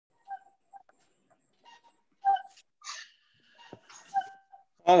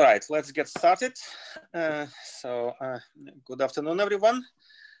All right, let's get started. Good afternoon, everyone.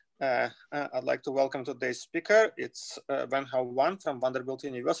 I'd like to welcome today's speaker. It's Wenhao Wang from Vanderbilt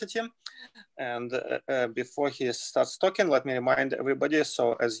University. And before he starts talking, let me remind everybody,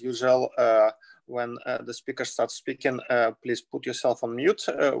 so as usual, when the speaker starts speaking, please put yourself on mute.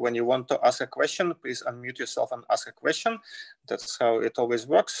 When you want to ask a question, please unmute yourself and ask a question. That's how it always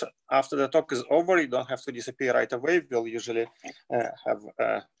works. After the talk is over, you don't have to disappear right away. We'll usually have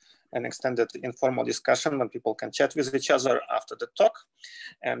an extended informal discussion when people can chat with each other after the talk.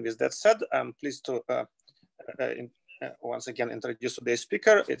 And with that said, I'm pleased to once again introduce today's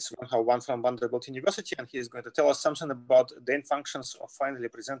speaker. It's Wenhao Wang from Vanderbilt University, and he is going to tell us something about Dehn functions of finally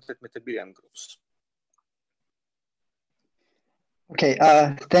presented Metabelian groups. Okay,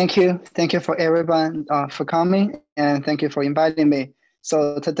 thank you. Thank you for everyone for coming, and thank you for inviting me.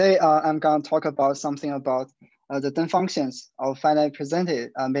 So today I'm going to talk about something about the Dehn functions of finally presented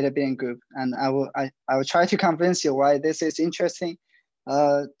Metabelian group, and I will try to convince you why this is interesting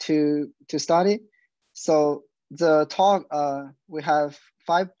to study. So the talk, we have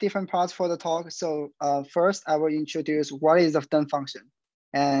 5 different parts for the talk. So first, I will introduce what is the Dehn function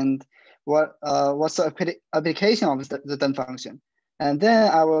and what's the application of the Dehn function. And then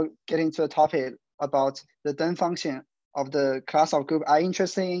I will get into a topic about the Dehn function of the class of group I'm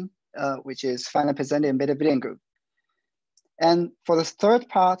interested in, which is finally presented Metabelian group. And for the third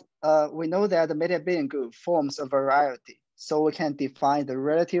part, we know that the Metabelian group forms a variety. So we can define the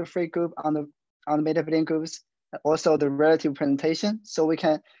relative free group on the Metabelian groups, also the relative presentation. So we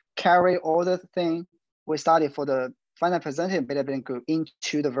can carry all the thing we studied for the finally presented Metabelian group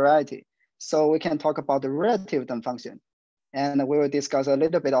into the variety. So we can talk about the relative Dehn function. And we will discuss a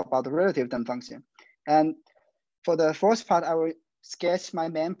little bit about the relative Dehn function. And for the first part, I will sketch my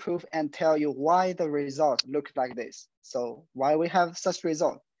main proof and tell you why the result looks like this. So why we have such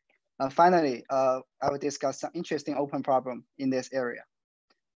result. Finally, I will discuss some interesting open problem in this area.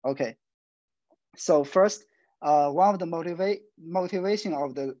 Okay, so first, one of the motivation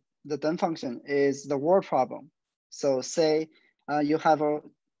of the Dehn function is the word problem. So say you have a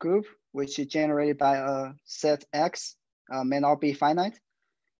group which is generated by a set X, may not be finite.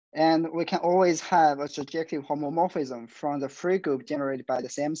 And we can always have a surjective homomorphism from the free group generated by the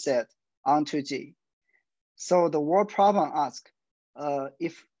same set onto G. So the word problem asks,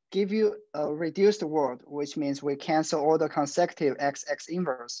 if give you a reduced word, which means we cancel all the consecutive X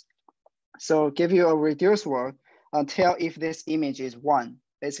inverse. So give you a reduced word until if this image is 1.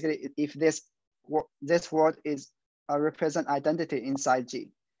 Basically, if this word is represent identity inside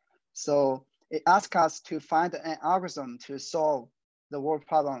G. So it asks us to find an algorithm to solve the word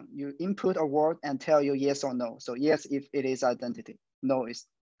problem. You input a word and tell you yes or no. So yes, if it is identity, no is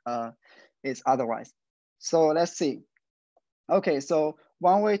otherwise. So let's see. Okay, so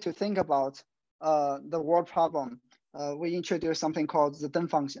one way to think about the word problem, we introduce something called the Dehn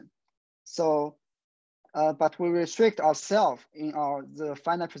function. So, but we restrict ourselves in the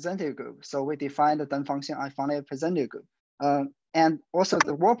finally presented group. So we define the Dehn function as finally presented group. And also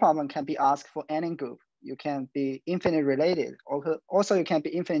the word problem can be asked for any group. You can be infinite related, or also you can be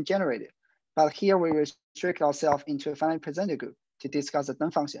infinite generated. But here we restrict ourselves into a finally presented group to discuss the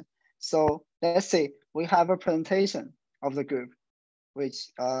Dehn function. So let's say we have a presentation of the group,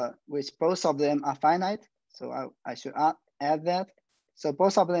 which both of them are finite. So I should add that. So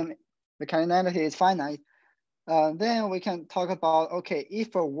both of them, the cardinality is finite. Then we can talk about, okay,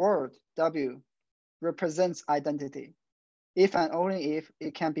 if a word W represents identity, if and only if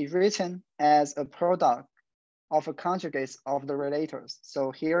it can be written as a product of a conjugates of the relators.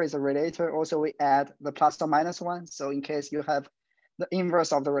 So here is a relator. Also, we add the plus or minus 1. So in case you have the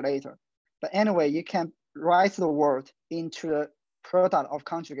inverse of the relator. But anyway, you can write the word into a product of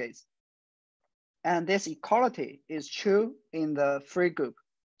conjugates. And this equality is true in the free group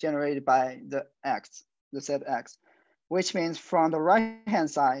generated by the X, the set X, which means from the right-hand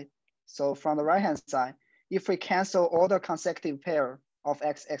side, so from the right-hand side, if we cancel all the consecutive pair of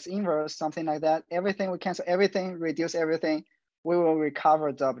X inverse, something like that, everything, we cancel everything, reduce everything, we will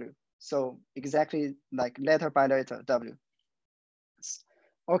recover W. So exactly like letter by letter W.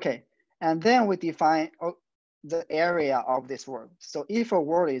 Okay, and then we define the area of this word. So if a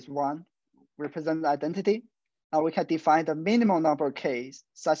word is 1, represent identity, we can define the minimum number case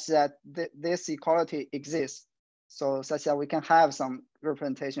such that this equality exists. So such that we can have some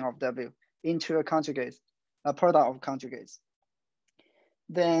representation of W into a conjugate, a product of conjugates.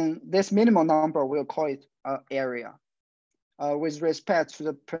 Then this minimum number, we'll call it area. With respect to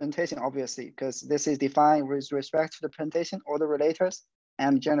the presentation, obviously, because this is defined with respect to the presentation or the relators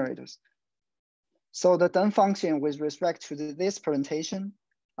and generators. So the Dehn function with respect to this presentation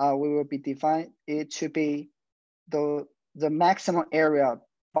we will be define it to be the maximum area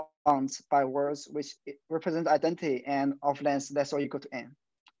bound by words which represent identity and of length less or equal to n.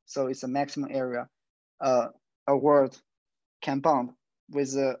 So it's a maximum area a word can bound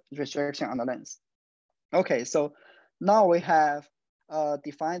with a restriction on the length. Okay, so now we have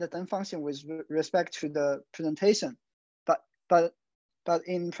defined the Dehn function with respect to the presentation, but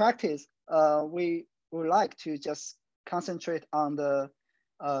in practice, we would like to just concentrate on the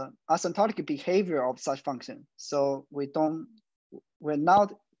asymptotic behavior of such function. So we're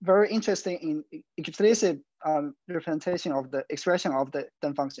not very interested in explicit representation of the expression of the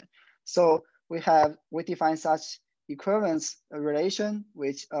Dehn function. So we define such equivalence relation,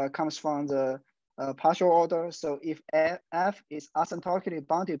 which comes from the partial order. So if f is asymptotically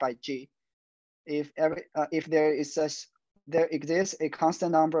bounded by G, if there exists a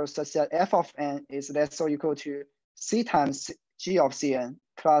constant number such that f of n is less or equal to c times g of cn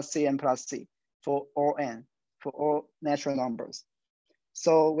plus cn plus c for all n, for all natural numbers.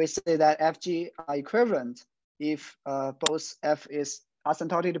 So we say that fg are equivalent if both f is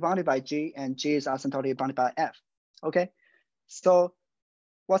asymptotically bounded by g and g is asymptotically bounded by f. Okay, so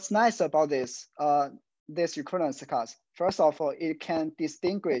what's nice about this equivalence class? First of all, it can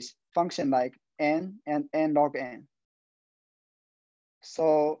distinguish function like n and n log n.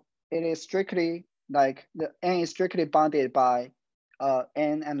 So it is strictly like the n is strictly bounded by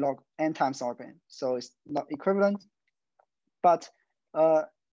n and log n times log n. So it's not equivalent, but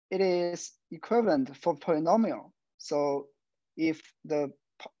it is equivalent for polynomial. So if the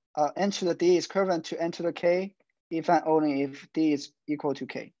n to the d is equivalent to n to the k, if and only if d is equal to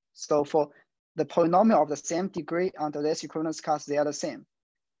k. So for the polynomial of the same degree under this equivalence class, they are the same.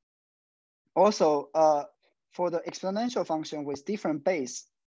 Also, for the exponential function with different base,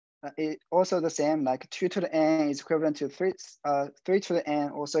 it also the same, like 2 to the n is equivalent to 3 to the n,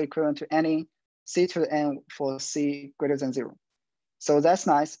 also equivalent to any c to the n for c greater than 0. So that's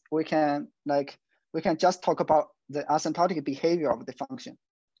nice. We can just talk about the asymptotic behavior of the function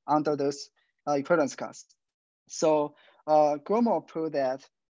under this equivalence class. So Gromov proved that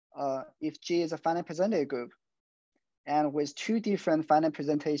if G is a finite presentative group, and with two different finite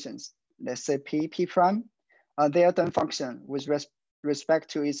presentations, let's say P prime, their Dehn function with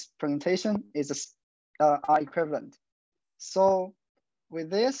respect to its presentation are equivalent. So with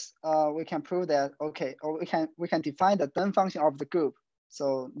this, we can prove that, okay, or we can define the Dehn function of the group.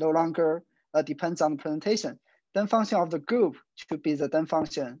 So no longer depends on the presentation. Dehn function of the group should be the Dehn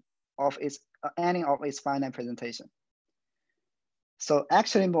function of any of its finite presentation. So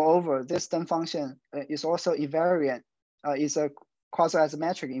actually, moreover, this Dehn function is also invariant, is a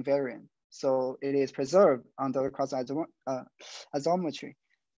quasi-isometric invariant. So it is preserved under quasi-isometry.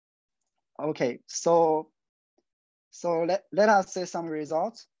 Okay, so let us say some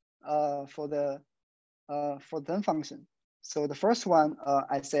results for Dehn function. So the first one,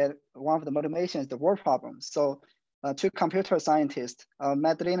 I said one of the motivations is the word problem. So two computer scientists,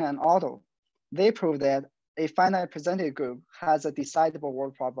 Metabelian and Otto, they proved that a finite presentative group has a decidable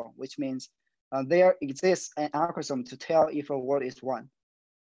word problem, which means there exists an algorithm to tell if a word is one.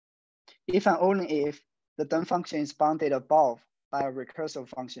 If and only if the Dehn function is bounded above by a recursive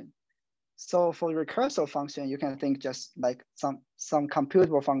function. So for the recursive function, you can think just like some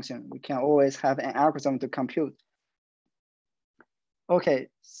computable function. We can always have an algorithm to compute. Okay,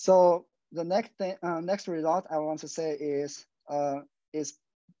 so the next result I want to say is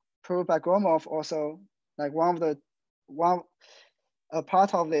proved by Gromov also, like a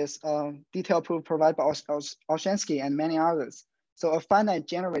part of this detailed proof provided by Olshansky and many others. So a finite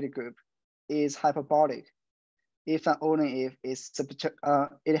generated group is hyperbolic if and only if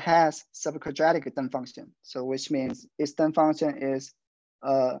it has subquadratic Dehn function. So which means its Dehn function is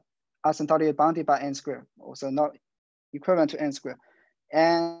asymptotically bounded by n squared, also not equivalent to n squared.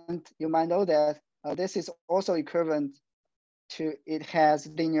 And you might know that this is also equivalent to it has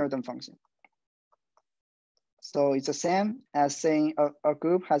linear Dehn function. So it's the same as saying a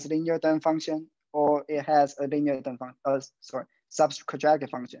group has linear Dehn function or it has a linear Dehn function, subquadratic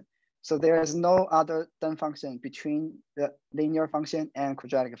function. So there is no other Dehn function between the linear function and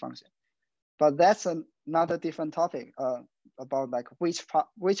quadratic function. But that's another different topic about like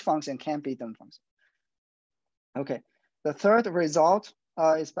which function can be Dehn function. Okay, the third result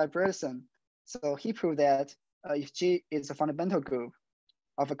is by Bredesen. So he proved that if G is a fundamental group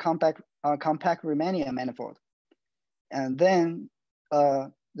of a compact Riemannian manifold, and then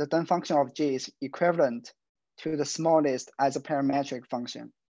the Dehn function of G is equivalent to the smallest isoparametric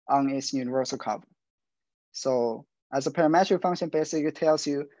function on its universal cover. So as a parametric function basically tells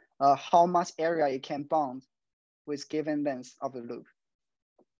you how much area it can bound with given length of the loop.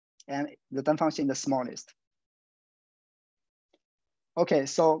 and the Dehn function is the smallest. Okay,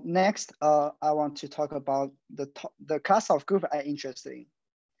 so next, I want to talk about the class of group I'm interested in.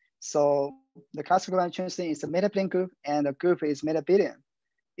 So the class of group I'm interested in is the Metabelian group, and the group is Metabelian.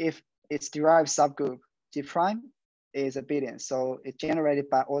 If its derived subgroup G prime is abelian, so it's generated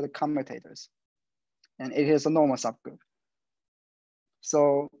by all the commutators, and it is a normal subgroup.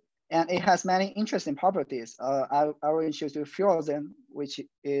 So, and it has many interesting properties. I will introduce a few of them, which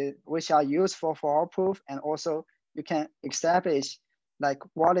are useful for our proof, and also you can establish like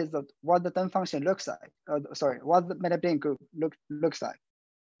what the Dehn function looks like. What the Metabelian group looks like.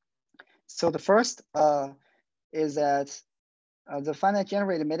 So the first is that the finite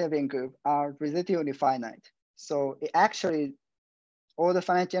generated Metabelian group are residually finite. So it actually, all the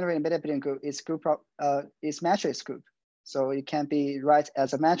finite generated Metabelian group is matrix group. So it can be write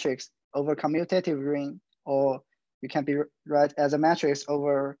as a matrix over commutative ring, or you can be write as a matrix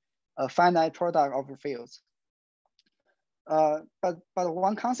over a finite product of fields. But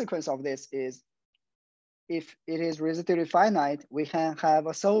one consequence of this is, if it is residually finite, we can have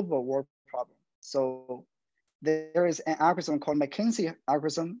a solvable word problem. So there is an algorithm called McKinsey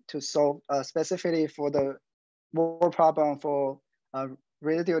algorithm to solve specifically for the word problem for a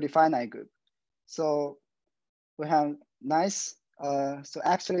residually finite group. So we have nice, so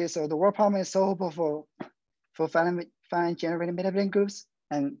the word problem is solvable for finite generated Metabelian groups,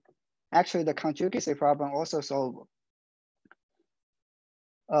 and actually the conjugacy problem also solvable.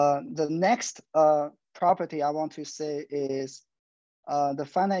 The next property I want to say is the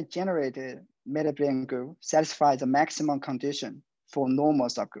finite generated Metabelian group satisfies the maximum condition for normal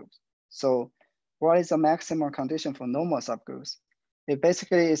subgroups. So what is the maximum condition for normal subgroups? It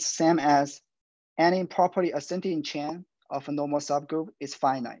basically is the same as any properly ascending chain of a normal subgroup is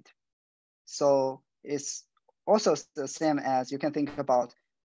finite. So it's also the same as you can think about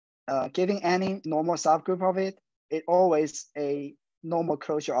giving any normal subgroup of it, it always a normal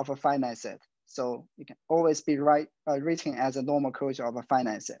closure of a finite set. So you can always be written as a normal closure of a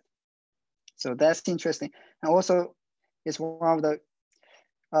finite set. So that's interesting. And also it's one of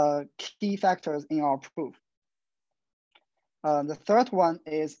the key factors in our proof. The third one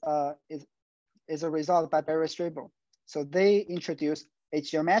is a result by Barry-Strabo. So they introduced a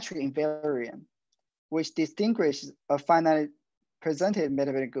geometric invariant, which distinguishes a finite presented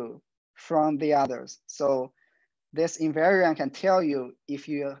Metabelian group from the others. So this invariant can tell you if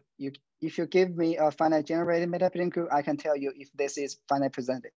you give me a finite generated Metabelian group, I can tell you if this is finite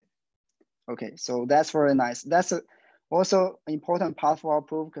presented. Okay, so that's very nice. That's also an important part for our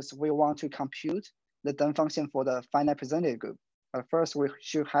proof, because we want to compute the Dehn function for the finite presented group. But first, we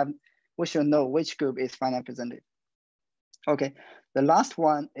should know which group is finite presented. Okay, the last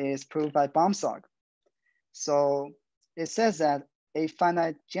one is proved by Baumsog. So it says that a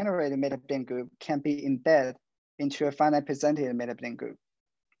finite generated Metabelian group can be embedded into a finite presented Metabelian group.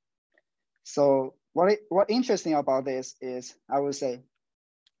 So what interesting about this is, I would say,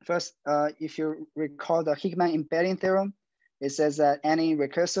 first, if you recall the Hickman embedding theorem, it says that any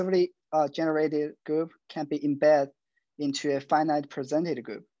recursively generated group can be embedded into a finite presented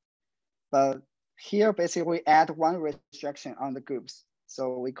group. But here, basically, we add one restriction on the groups.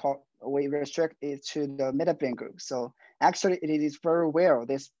 So we restrict it to the Metabelian group. So actually, it is very well,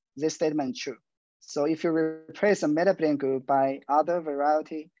 this statement is true. So if you replace a Metabelian group by other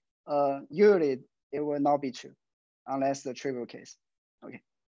variety, usually it will not be true, unless the trivial case. Okay.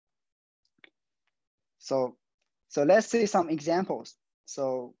 So let's see some examples.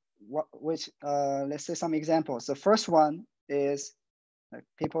 So let's see some examples. The first one is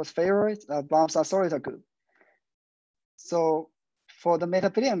people's favorite, Baumsog-Solita group. So for the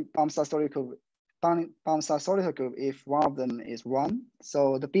Metabelian Baumsog-Solita group, if one of them is 1,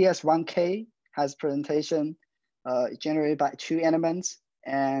 so the BS1K has presentation generated by 2 elements,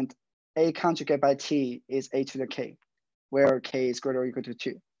 and A conjugate by T is A to the K, where K is greater or equal to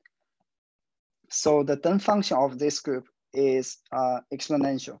 2. So the Dehn function of this group is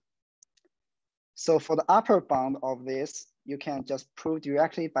exponential. So for the upper bound of this, you can just prove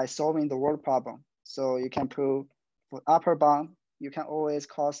directly by solving the word problem. So you can prove for upper bound, you can always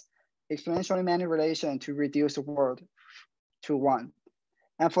cause exponentially many relation to reduce the word to 1.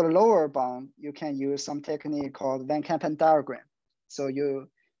 And for the lower bound, you can use some technique called Van Kampen diagram. So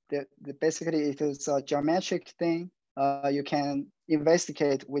basically it is a geometric thing. You can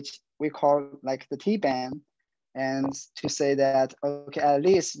investigate, which we call like the T-band, and to say that, okay, at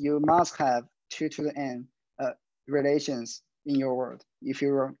least you must have 2 to the n relations in your word if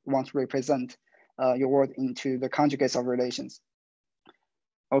you want to represent your word into the conjugates of relations.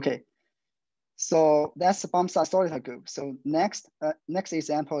 Okay, So that's the bomb size solitary group. So next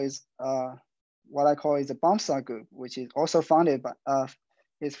example is what I call is a bomb size group, which is also founded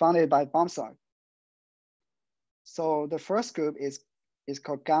by bomb size. So the first group is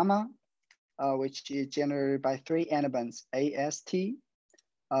called gamma, which is generated by 3 elements AST,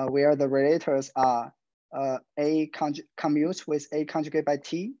 where the relators are A commutes with A conjugate by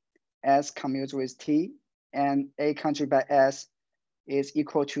T, S commutes with T, and A conjugate by S is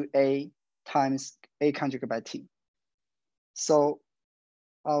equal to A times A conjugate by T. So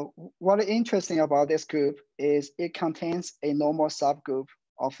what is interesting about this group is it contains a normal subgroup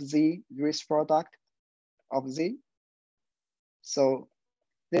of Z risk product of Z. So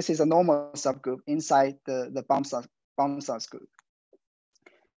this is a normal subgroup inside the bomb size group.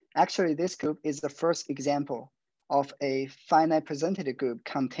 Actually, this group is the first example of a finite presented group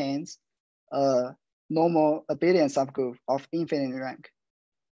contains a normal abelian subgroup of infinite rank.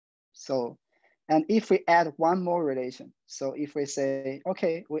 So, and if we add one more relation, so if we say,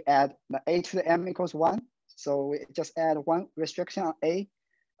 okay, we add the A to the M equals 1, so we just add one restriction on A,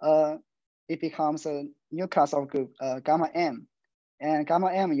 it becomes a new class of group, gamma M. And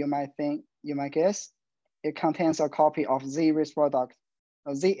gamma M, you might guess, it contains a copy of Z risk product,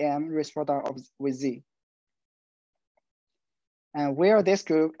 ZM risk product with Z. And where this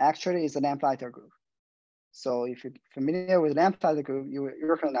group actually is a Lamplighter group. So if you're familiar with Lamplighter group, you will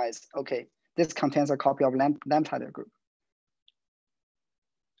recognize, okay, this contains a copy of Lamplighter group.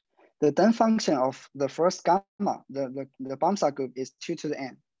 The Dehn function of the first gamma, the bomb size group is 2 to the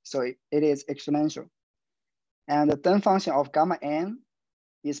n. So it is exponential. And the Dehn function of gamma n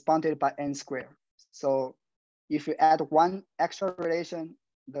is bounded by n squared. So if you add one extra relation,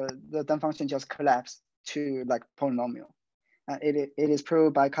 the Dehn function just collapses to like polynomial. It is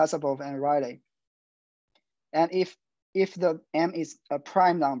proved by Kasabov and Riley. And if the m is a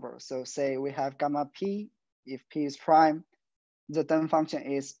prime number, so say we have gamma p, if p is prime, the Dehn function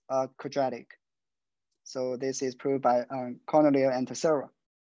is quadratic. So this is proved by Cornelius and Teixeira.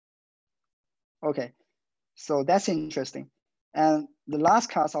 Okay, so that's interesting. And the last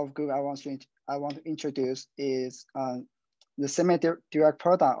class of group I want to introduce is the semi-direct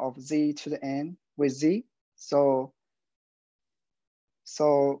product of Z to the n with Z. So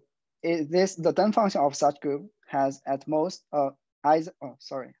the Dehn function of such group has at most either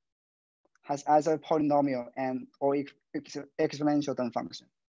polynomial and or exponential Dehn function.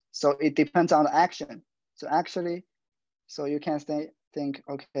 So it depends on the action. So actually, so you can think,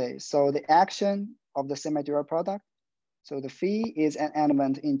 okay, so the action of the semi-direct product, so the phi is an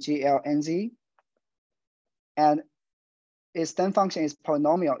element in GLNZ, and its Dehn function is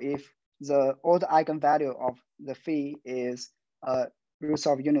polynomial if all the eigenvalue of the phi is roots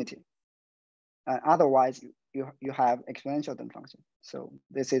of unity. Otherwise, you have exponential Dehn function. So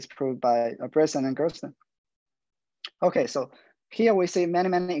this is proved by Bresson and Gersten. Okay, so here we see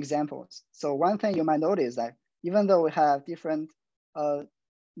many examples. So one thing you might notice is that even though we have different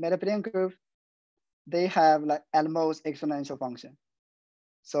Metabelian groups, they have like at most exponential function.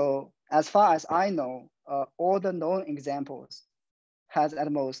 So as far as I know, all the known examples have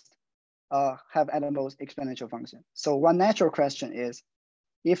at most exponential function. So one natural question is,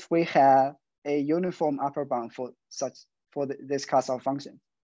 if we have a uniform upper bound for this class of function,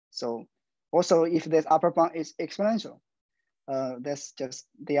 so also if this upper bound is exponential, that's just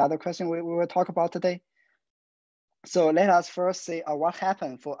the other question we will talk about today. So let us first see what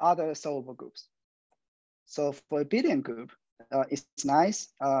happened for other solvable groups. So for abelian group, it's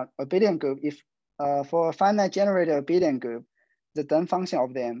nice. Abelian group, if for a finite generated abelian group, the Dehn function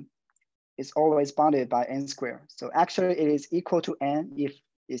of them is always bounded by n squared. So actually it is equal to n if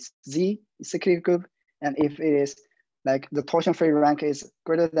it's Z cyclic group, and if it is like the torsion free rank is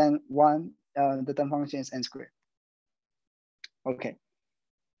greater than 1, the Dehn function is n squared. Okay.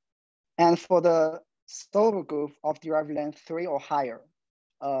 And for the solvable group of derived length 3 or higher,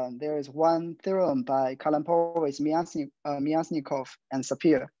 there is one theorem by Kalampowicz, Myasnikov, and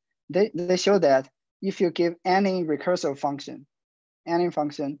Sapir. They show that if you give any recursive function,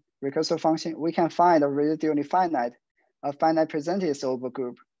 we can find a residually finite, finite presented solvable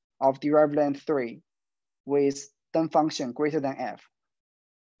group of derived length 3 with Dehn function greater than f.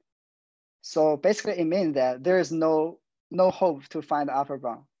 So basically it means that there is no hope to find the upper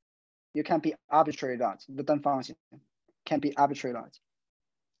bound. You can be arbitrarily large. The Dehn function can be arbitrarily large.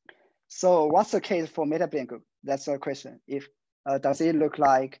 So what's the case for Metabelian group? That's a question. If does it look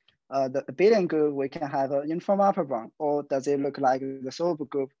like the abelian group, we can have a uniform upper bound, or does it look like the solvable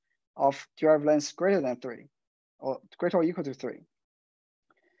group of derived length greater than 3, or greater or equal to 3?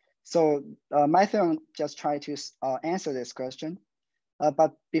 So my theorem just try to answer this question.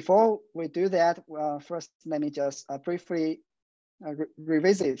 But before we do that, first let me just briefly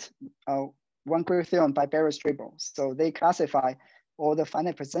revisit one group theorem by Barrow-Strabo. So they classify all the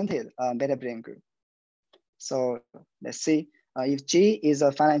finite presented Metabelian group. So let's see, if G is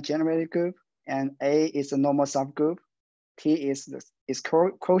a finite generated group and A is a normal subgroup, T is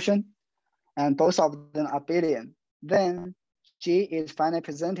quotient, and both of them are abelian, then G is finite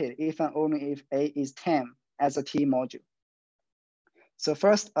presented if and only if A is 10 as a T module. So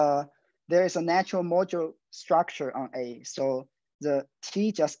first, there is a natural module structure on A. So the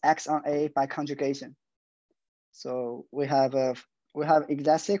T just acts on A by conjugation. So we have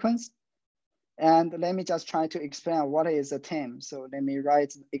exact sequence. And let me just try to explain what is a TAM. So let me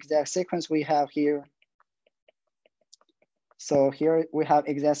write the exact sequence we have here. So here we have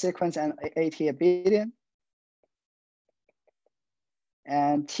exact sequence and AT abelian.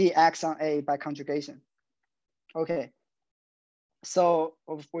 And T acts on A by conjugation. Okay. So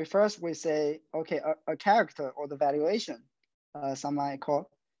we say, okay, a character or the valuation, some might call,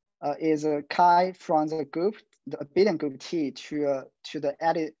 is a chi from the group, the abelian group T to the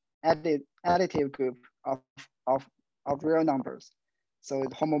additive group of real numbers. So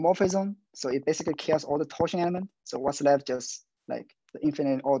the homomorphism, so it basically kills all the torsion elements. So what's left just like the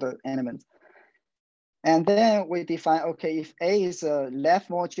infinite order elements. And then we define, okay, if A is a left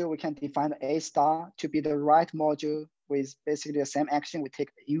module, we can define A star to be the right module with basically the same action. We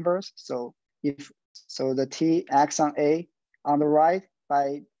take the inverse. So the T acts on A on the right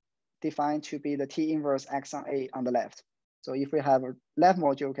by defined to be the T inverse acts on A on the left. So if we have a left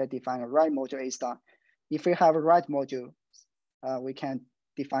module, we can define a right module A star. If we have a right module, we can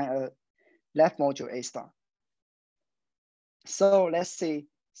define a left module A star. So let's see.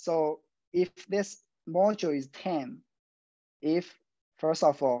 So if this module is 10, if first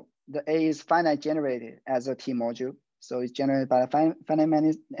of all, the A is finite generated as a T module. So it's generated by a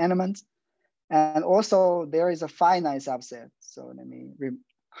finite element. And also there is a finite subset. So let me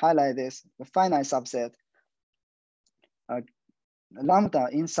highlight this, the finite subset, lambda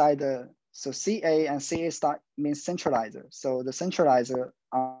inside so CA and CA star means centralizer. So the centralizer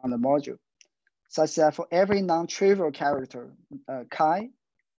on the module, such that for every non-trivial character, chi,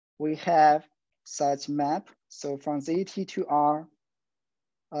 we have such map. So from ZT to R,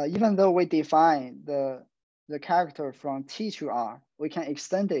 even though we define the character from T to R, we can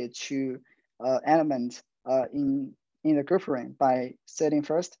extend it to element in the group ring by setting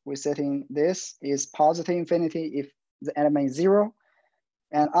first, we're setting this is positive infinity if the element is 0.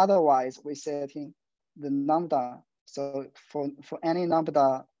 And otherwise, we're setting the lambda. So for any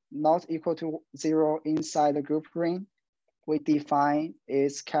lambda not equal to 0 inside the group ring, we define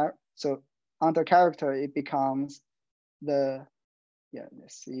its so under character, it becomes the,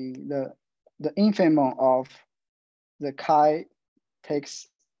 let's see, the infimum of the chi takes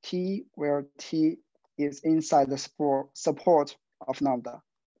T where T is inside the support of lambda.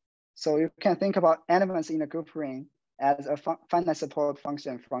 So you can think about elements in the group ring as a finite support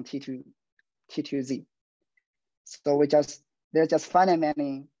function from T to Z. So there's just finite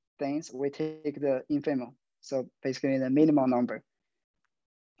many things. We take the infimum. So basically the minimum number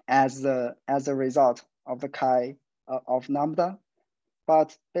as the result of the chi of lambda.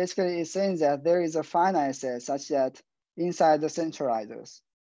 But basically it's saying that there is a finite set such that inside the centralizers,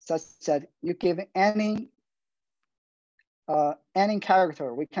 such that you give any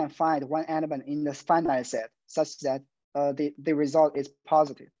character, we can find one element in the finite set such that the result is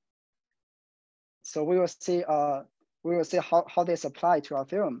positive. So we will see how this apply to our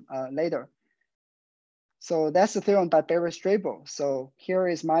theorem later. So that's the theorem by Barrow-Strabo. So here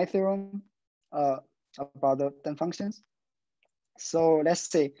is my theorem about the Dehn functions. So let's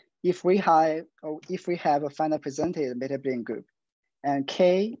say if we have a finite presented Metabelian group and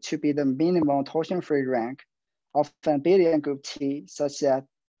K to be the minimum torsion-free rank of an abelian group T, such that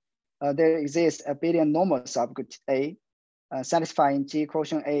there exists a abelian normal subgroup A, satisfying G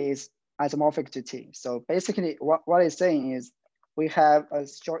quotient A is isomorphic to T. So basically what it's saying is we have a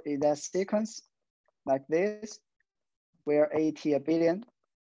short exact sequence like this, where AT abelian,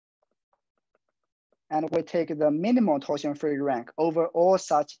 and we take the minimum torsion-free rank over all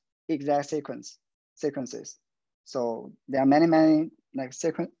such exact sequences. So there are many like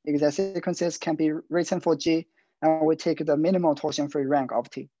exact sequences can be written for G, and we take the minimum torsion-free rank of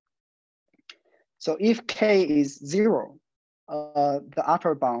T. So if K is 0, the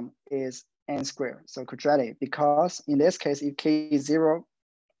upper bound is n squared, so quadratic, because in this case, if K is 0,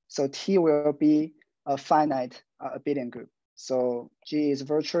 so T will be a finite abelian group. So G is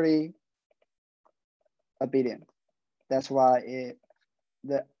virtually abelian. That's why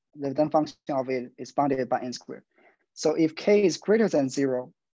the Dehn function of it is bounded by n squared. So if k is greater than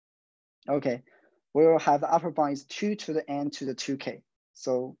 0, okay, we will have the upper bound is 2 to the n to the 2k.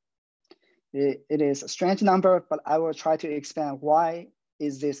 So it is a strange number, but I will try to explain why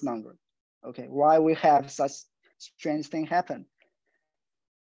is this number. Okay, why we have such strange thing happen.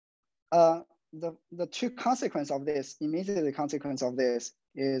 The two consequence of this, immediate consequence of this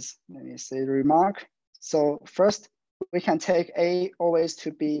is, let me say the remark. So first, we can take A always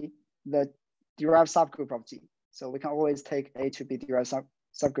to be the derived subgroup of G. So we can always take A to be derived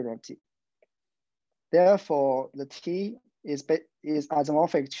subgroup of G. Therefore, the T is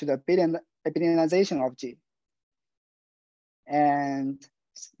isomorphic to the abelianization of G. And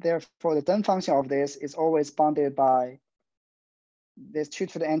therefore, the Dehn function of this is always bounded by this 2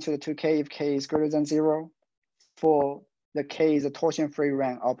 to the n to the 2k if k is greater than 0, for the k is a torsion-free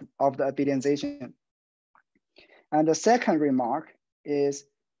rank of the abelianization. And the second remark is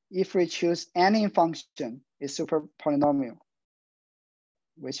if we choose any function is super polynomial,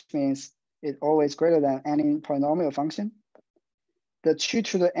 which means it's always greater than any polynomial function, the 2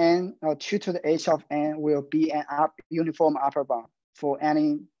 to the n or 2 to the h of n will be an uniform upper bound for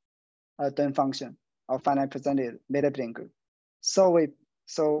any Dehn function of finite presented Metabelian group. So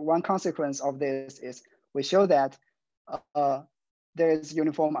one consequence of this is we show that there is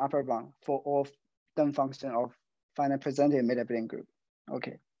uniform upper bound for all Dehn function of finite presented Metabelian group.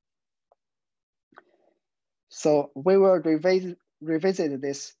 Okay. So we will revisit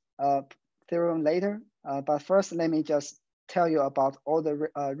this theorem later, but first let me just tell you about all the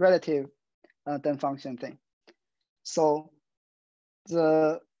relative Dehn function thing. So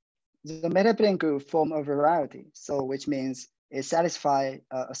the Metabelian group form a variety, so which means it satisfies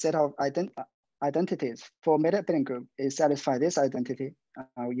a set of identities. For Metabelian group, it satisfies this identity.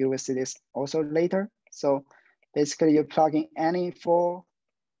 You will see this also later. So basically, you plug in any 4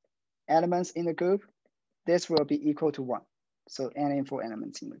 elements in the group, this will be equal to 1. So any 4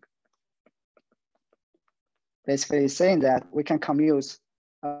 elements in the group. Basically saying that we can commute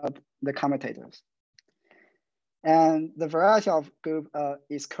the commutators. And the variety of group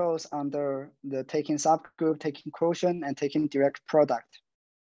is closed under the taking subgroup, taking quotient, and taking direct product.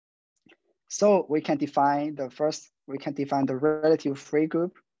 So we can define the relative free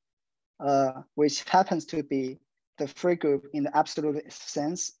group, which happens to be the free group in the absolute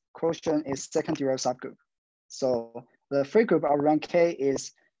sense. Quotient is second derived subgroup. So the free group of rank K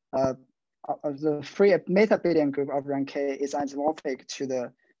is the free Metabelian group of rank K is isomorphic to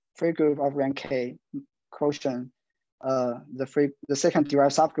the free group of rank K quotient, the second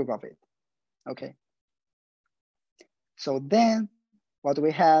derived subgroup of it. Okay. So then what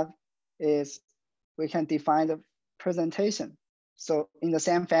we have is we can define the presentation. So in the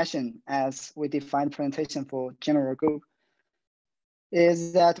same fashion as we defined presentation for general group,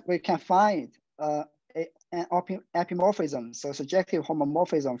 is that we can find an epimorphism, so surjective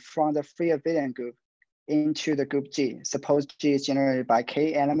homomorphism from the free abelian group into the group G. Suppose G is generated by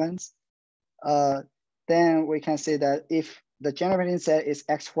K elements. Then we can say that if the generating set is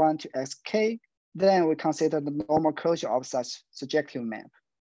X1 to Xk, then we consider the normal closure of such surjective map.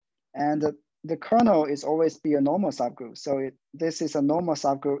 And the kernel is always be a normal subgroup. So this is a normal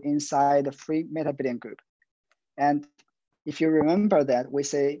subgroup inside the free Metabelian group. And if you remember that, we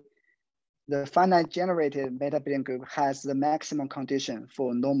say the finite generated Metabelian group has the maximum condition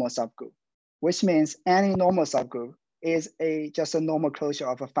for normal subgroup, which means any normal subgroup is just a normal closure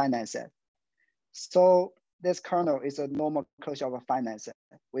of a finite set. So this kernel is a normal closure of a finite set.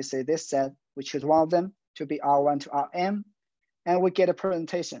 We say this set, we choose one of them to be R1 to Rm, and we get a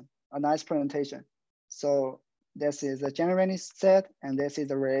presentation, a nice presentation. So this is the generating set, and this is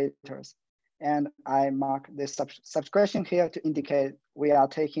the relators. And I mark this subscription here to indicate we are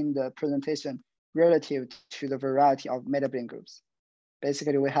taking the presentation relative to the variety of Metabelian groups.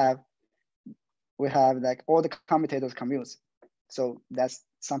 Basically, we have like all the commutators commutes. So that's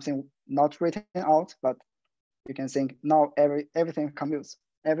something not written out, but you can think now everything commutes,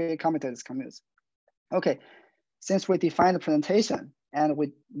 every commutator commutes. Okay, since we define the presentation, and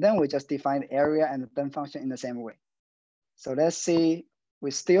then we just define the area and the Dehn function in the same way. So let's see,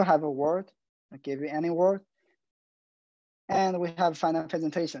 we still have a word. I give you any word, and we have finite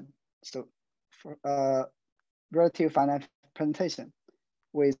presentation. So for relative finite presentation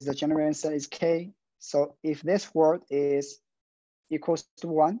with the generating set is K. So if this word is equals to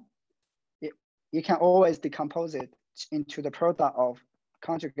 1, you can always decompose it into the product of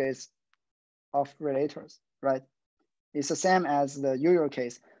conjugates of relators, right? It's the same as the usual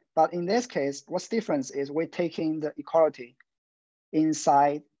case, but in this case, what's different is we're taking the equality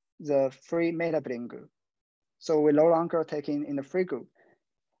inside the free Metabelian group. So we're no longer taking in the free group.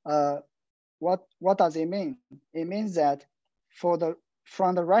 what does it mean? It means that from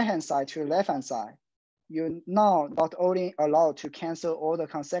the right-hand side to the left-hand side, you now not only allowed to cancel all the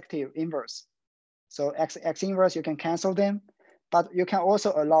consecutive inverse. So X inverse, you can cancel them, but you can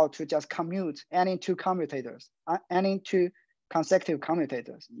also allow to just commute any two commutators, any two consecutive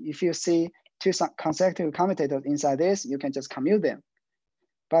commutators. If you see two consecutive commutators inside this, you can just commute them.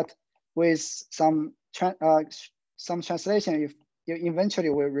 But with some translation, you eventually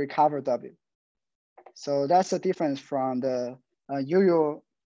will recover W. So that's the difference from the usual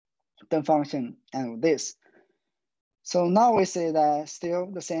Dehn function and this. So now we say that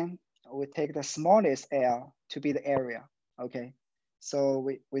still the same. We take the smallest L to be the area, okay? So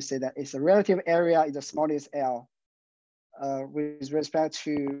we say that it's the relative area is the smallest L with respect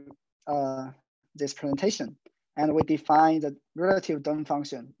to this presentation. And we define the relative Dehn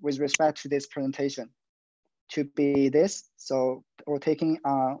function with respect to this presentation to be this. So we're taking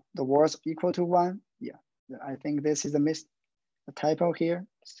the words equal to 1. Yeah, I think this is a typo here.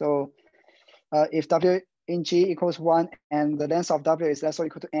 So if W in G equals 1 and the length of W is less or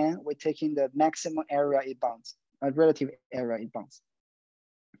equal to N, we're taking the maximum area it bounds, relative area it bounds.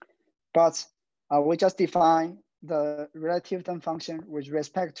 But we just define the relative Dehn function with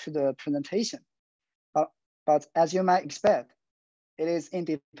respect to the presentation. But as you might expect, it is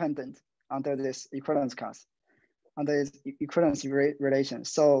independent under this equivalence class, under this equivalency relation.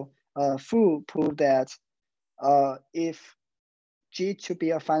 So Fu proved that if G to be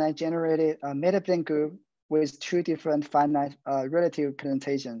a finite generated Metabelian group with two different finite relative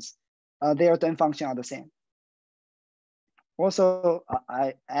presentations, their Dehn function are the same. Also,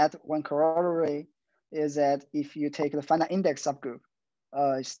 I add one corollary is that if you take the finite index subgroup,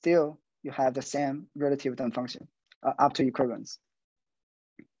 still you have the same relative Dehn function up to equivalence.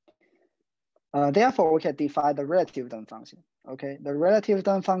 Therefore, we can define the relative Dehn function. Okay, the relative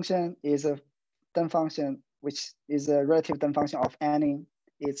Dehn function is a Dehn function which is a relative Dehn function of any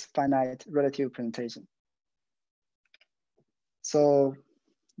its finite relative presentation. So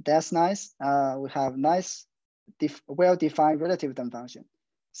that's nice. We have nice, well-defined relative Dehn function.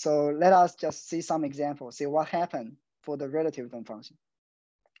 So let us just see some examples, see what happened for the relative Dehn function.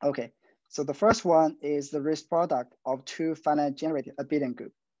 Okay, so the first one is the risk product of two finite generated abelian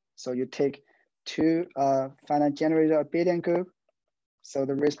group. So you take two finite generated abelian group. So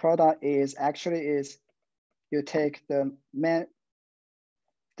the risk product is you take the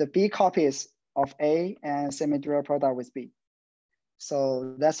B copies of A and semi-dual product with B.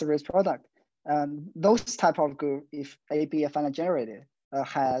 So that's the risk product. Those type of group, if A, B are finite generated,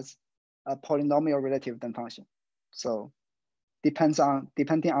 has a polynomial relative Dehn function. So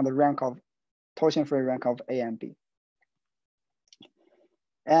depending on the rank of torsion-free rank of A and B.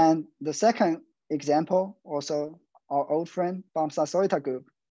 And the second example, also our old friend Bamsa-Solita group,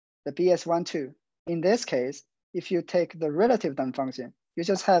 the BS12. In this case, if you take the relative Dehn function, you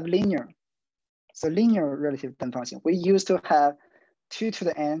just have linear. So linear relative Dehn function. We used to have 2 to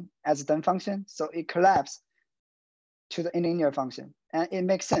the n as a Dehn function, so it collapsed to the linear function. And it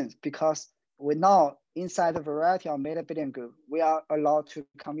makes sense because we now inside the variety of Metabelian group, we are allowed to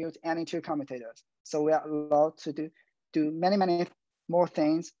commute any two commutators. So we are allowed to do many more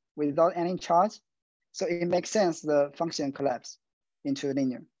things without any charge. So it makes sense the function collapse into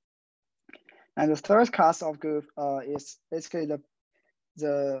linear. And the third class of group is basically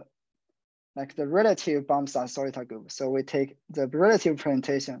the relative Bamsa-Solita group. So we take the relative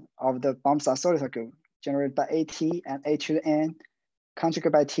presentation of the Bamsa-Solita group generated by AT and A to the N,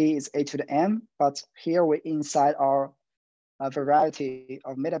 conjugate by T is A to the M, but here we inside our variety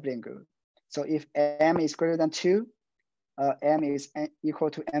of Metabelian group. So if M is greater than 2, M is equal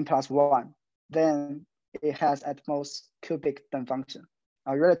to M plus 1, then it has at most cubic Dehn function,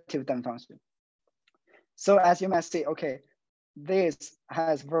 a relative Dehn function. So as you might see, okay, this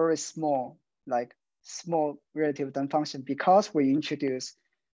has very small relative Dehn function because we introduce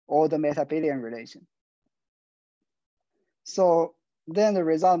all the Metabelian relation. So then the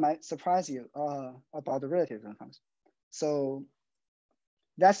result might surprise you about the relative Dehn function. So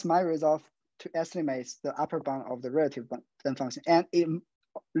that's my result to estimate the upper bound of the relative Dehn function. And it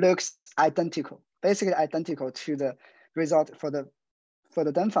looks identical, basically identical to the result for the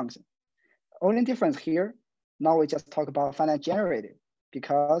Dehn function. Only difference here, now we just talk about finite generated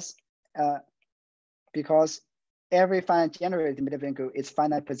because every finite generated Metabelian group is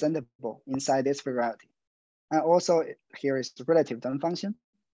finite presentable inside this variety. And also here is the relative Dehn function,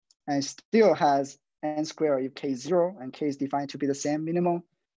 and still has n squared if k is 0, and k is defined to be the same minimum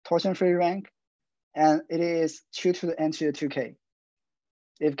torsion-free rank, and it is 2 to the n to the 2k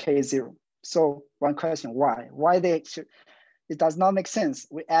if k is 0. So one question, why? Why they should? it does not make sense.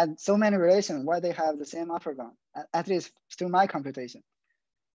 We add so many relations, why they have the same upper bound, at least through my computation.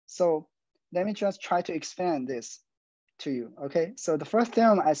 So let me just try to expand this to you, okay? So the first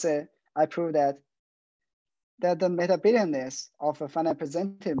theorem I proved that the metabelianness of a finite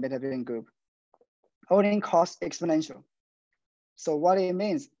presented metabelian group only costs exponential. So what it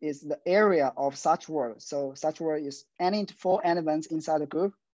means is the area of such world. So such world is any 4 elements inside the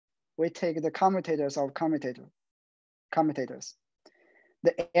group. We take the commutators of commutators.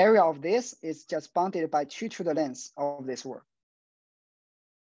 The area of this is just bounded by 2 to the length of this world.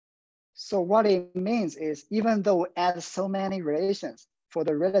 So what it means is even though we add so many relations for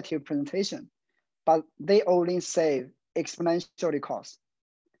the relative presentation, but they only save exponentially cost.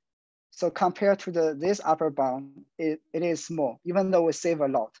 So compared to this upper bound, it is small, even though we save a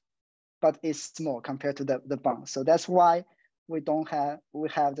lot, but it's small compared to the bound. So that's why we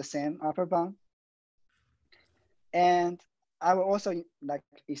have the same upper bound. And I will also like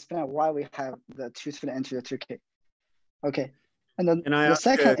explain why we have the 2 to the n to the 2k. Okay, and then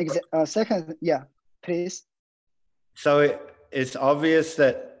the second, yeah, please. So it's obvious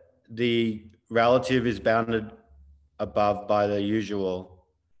that the relative is bounded above by the usual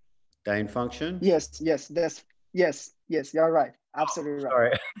Dehn function. Yes, you're right. Absolutely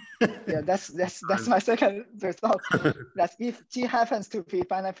right. Sorry. Yeah, that's my second result. That if G happens to be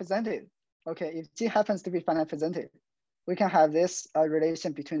finite presented, okay, if G happens to be finite presented, we can have this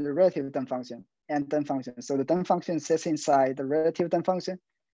relation between the relative Dehn function and Dehn function. So the Dehn function sits inside the relative Dehn function,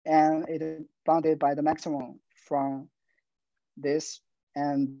 and it is bounded by the maximum from this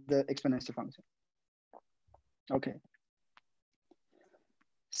and the exponential function. Okay.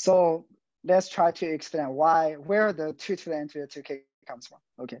 So let's try to explain where the 2 to the n to the 2k comes from.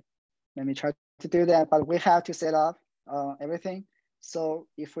 Okay, let me try to do that, but we have to set up everything. So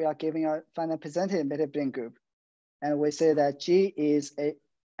if we are giving a finite presented Metabelian group, and we say that G is an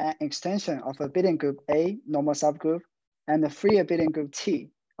extension of a abelian group A, normal subgroup, and the free abelian group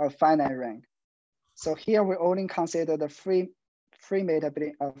T of finite rank. So here we only consider the free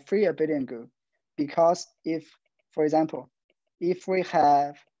abelian group, because if, for example, if we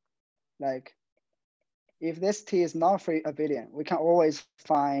have if this T is not free abelian, we can always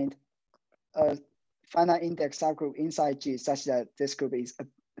find a finite index subgroup inside G such that this group is a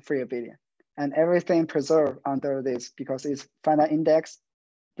free abelian. And everything preserved under this because it's finite index.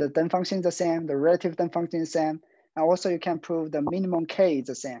 The Dehn function is the same, the relative Dehn function is the same, and also you can prove the minimum K is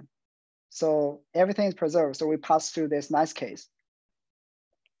the same. So everything is preserved. So we pass through this nice case.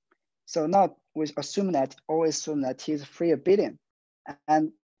 So now we always assume that T is free abelian.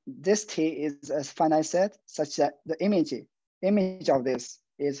 And this T is a finite set such that the image of this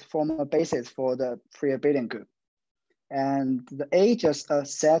is form a basis for the free abelian group. And the A just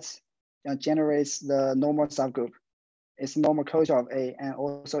set generates the normal subgroup. It's normal closure of A, and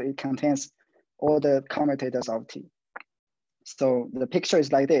also it contains all the commutators of T. So the picture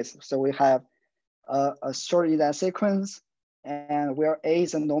is like this. So we have a short Lie sequence, and where A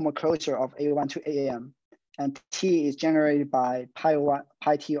is a normal closure of A1 to AM, and T is generated by pi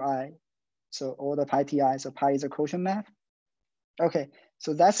Ti. So all the pi Ti, so pi is a quotient map. Okay,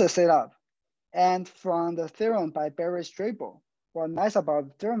 so that's the setup. And from the theorem by Barry-Strabo, what nice about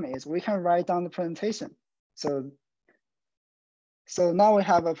the theorem is we can write down the presentation. So now we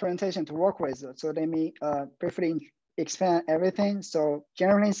have a presentation to work with. So let me briefly expand everything. So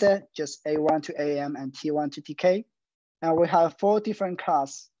generally said, just A1 to AM and T1 to TK. And we have 4 different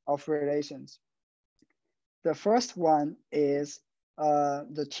class of relations. The first one is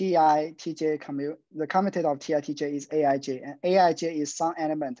the Ti-Tj commute. The commutator of Ti-Tj is Aij, and Aij is some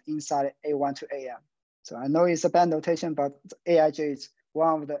element inside A1 to AM. So I know it's a bad notation, but Aij is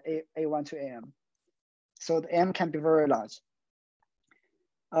one of the A1 to AM. So the M can be very large.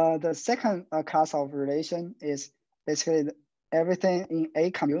 The second class of relation is basically everything in A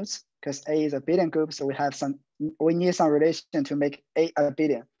commutes, because A is a abelian group, so we need some relation to make A a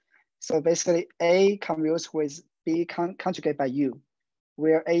abelian. So basically A commutes with B conjugate by U,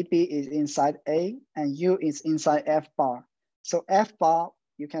 where AB is inside A and U is inside F bar. So F bar,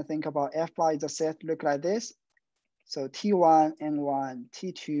 you can think about F bar is a set look like this. So T1, N1,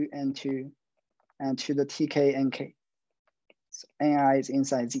 T2, N2, and to the TK, NK. So Ni is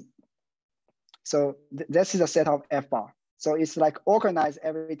inside Z. So this is a set of F bar. So it's like organize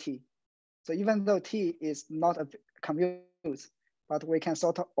every T. So even though T is not a commute, but we can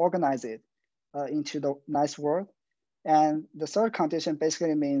sort of organize it into the nice word. And the third condition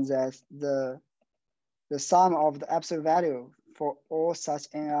basically means that the sum of the absolute value for all such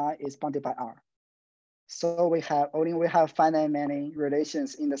Ni is bounded by R. So we have finite many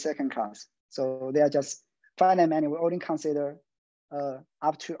relations in the second class. So they are just finite many, we only consider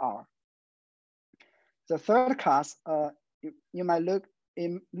up to R. The third class, you might look,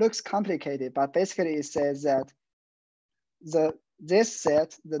 it looks complicated, but basically it says that this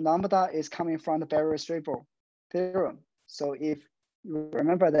set, the lambda is coming from the Barry-Stable theorem. So if you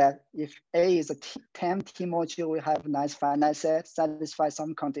remember that if A is a 10 T module, we have a nice finite set, satisfy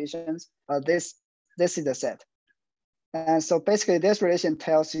some conditions. This is the set. And so basically this relation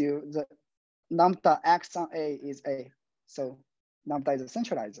tells you the lambda X on A is A. So lambda is a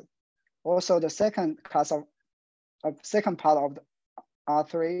centralizer. Also the second class of second part of the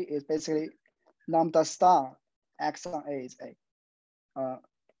R3 is basically lambda star X on A is A.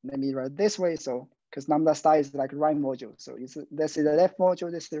 Let me write this way, so because lambda star is like right module, so this is the left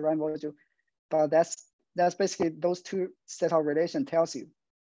module, this is the right module, but that's basically those two set of relation tells you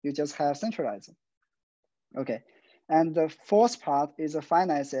just have centralizer. Okay, and the fourth part is a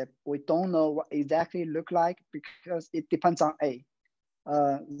finite set. We don't know what exactly look like because it depends on A.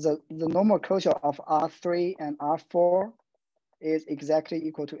 The normal closure of R3 and R4 is exactly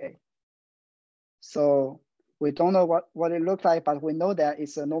equal to A. So we don't know what it looks like, but we know that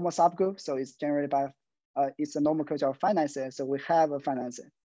it's a normal subgroup. So it's generated by, it's a normal closure of finite set. So we have a finite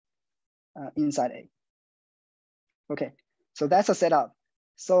set inside A. Okay, so that's a setup.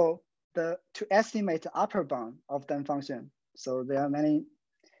 So to estimate the upper bound of Dehn function. So there are many,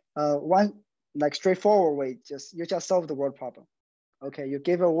 one like straightforward way, you just solve the word problem. Okay, you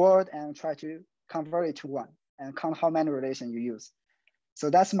give a word and try to convert it to one and count how many relations you use. So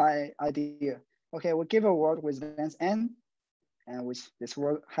that's my idea. Okay, we'll give a word with length n, and which this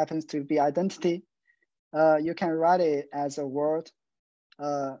word happens to be identity. You can write it as a word,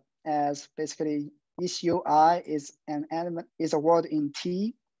 as basically each ui is an element, is a word in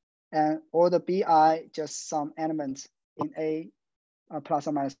T, and all the bi just some elements in A plus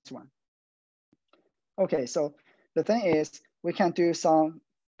or minus 1. Okay, so the thing is we can do some,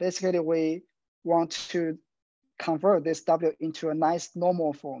 basically we want to convert this W into a nice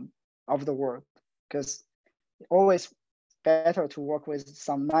normal form of the word, because always better to work with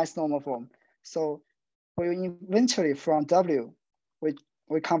some nice normal form. So we eventually from W,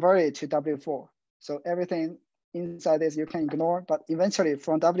 we convert it to W4. So everything inside this you can ignore, but eventually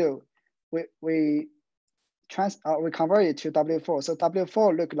from W, we convert it to W4. So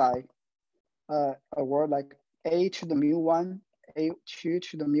W4 look like a word like A to the mu1, A2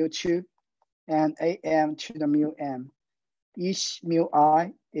 to the mu2, and AM to the mu m. Each mu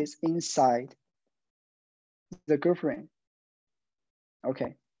I is inside the group ring.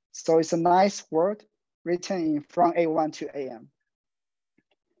 Okay, so it's a nice word written in from A1 to AM.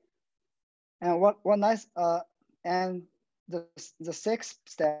 And what nice, and the sixth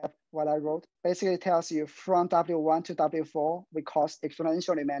step, what I wrote, basically tells you from W1 to W4, we cause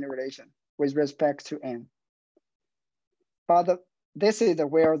exponentially many relation with respect to n. But this is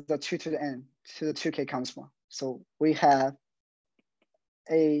where the 2 to the n to the 2k comes from. So we have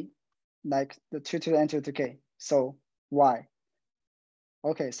a, like the 2 to the n to the k. So why?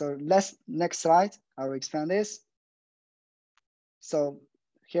 Okay, so next slide, I will explain this. So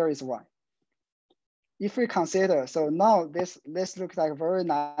here is why. If we consider, so now this looks like a very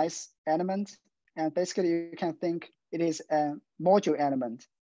nice element, and basically you can think it is a module element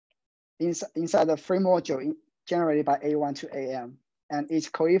inside the free module generated by A1 to AM, and its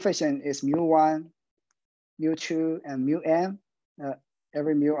coefficient is mu1, mu2, and mu m.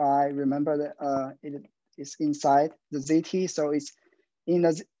 Every mu I, remember that it is inside the ZT, so it's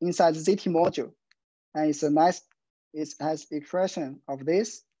inside the ZT module, and it's a nice, it has expression of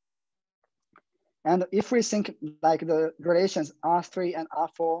this. And if we think like the relations R3 and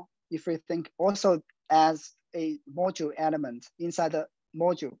R4, if we think also as a module element inside the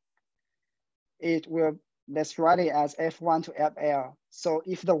module, it will, let's write it as F1 to FL. So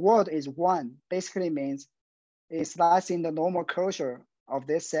if the word is 1, basically means it's lies in the normal closure of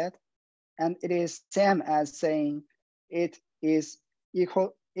this set, and it is same as saying it is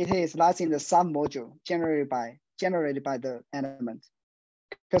equal, it is lies in the submodule generated by the element.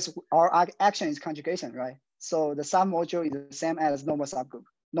 Because our action is conjugation, right? So the submodule is the same as normal subgroup,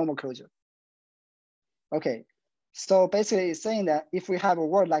 normal closure. Okay, so basically it's saying that if we have a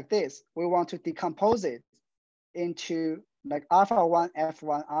word like this, we want to decompose it into like alpha 1,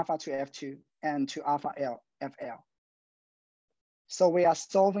 F1, alpha 2, F2, and to alpha L, FL. So we are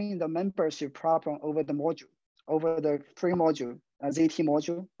solving the membership problem over the module, over the free module, ZT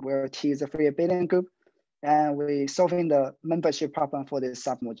module, where T is a free abelian group, and we're solving the membership problem for this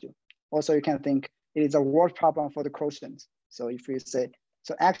submodule. Also, you can think it is a word problem for the quotient. So if we say,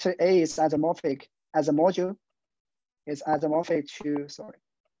 so actually A is isomorphic as a module, it's isomorphic to, sorry,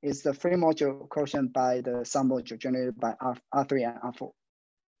 is the free module quotient by the sum module generated by R3 and R4.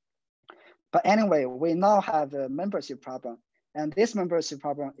 But anyway, we now have the membership problem. And this membership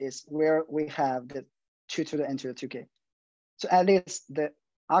problem is where we have the 2 to the n to the 2k. So at least the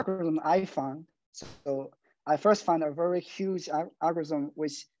algorithm I found, so I first found a very huge algorithm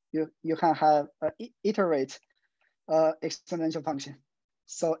which you can have iterate exponential function.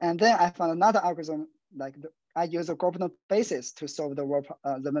 So, and then I found another algorithm, like I use a Grobner basis to solve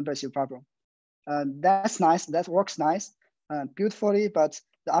the membership problem. That's nice, that works nice, beautifully, but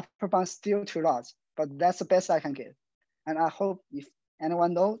the upper bound is still too large, but that's the best I can get. And I hope if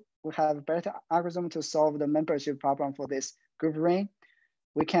anyone knows, we have a better algorithm to solve the membership problem for this group ring,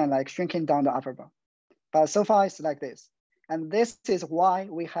 we can like shrinking down the upper bound. But so far it's like this. And this is why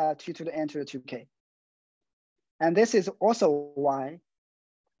we have 2 to the n to the 2k. And this is also why,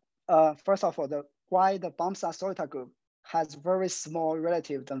 first of all, why the Bamsa-Solita group has very small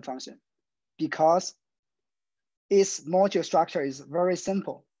relative Dehn function, because its module structure is very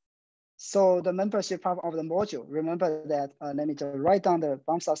simple. So the membership problem of the module, remember that, let me just write down the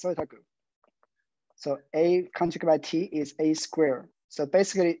Bamsa-Solita group. So A conjugate by T is A squared. So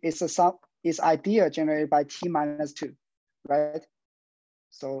basically it's a sum, it's idea generated by T minus 2, right?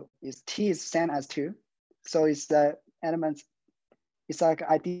 So it's T is same as 2. So it's the element, it's like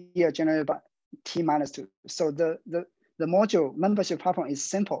idea generated by T minus 2. So the module membership problem is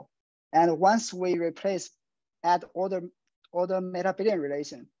simple. And once we add all the Metabelian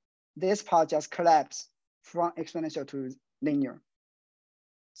relation, this part just collapses from exponential to linear.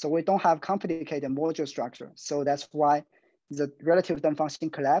 So we don't have complicated module structure. So that's why the relative Dehn function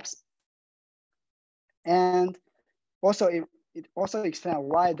collapse. And also it also explains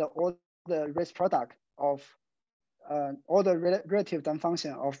why all the raised product of all the relative Dehn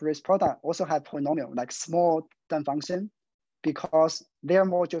function of raised product also have polynomial, like small Dehn function, because their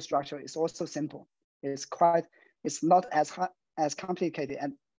module structure is also simple. It's not as complicated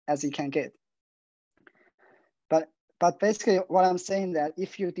as you can get. But basically what I'm saying that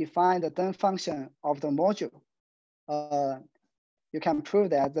if you define the Dehn function of the module, you can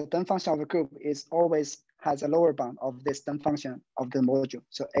prove that the Dehn function of the group is always has a lower bound of this Dehn function of the module.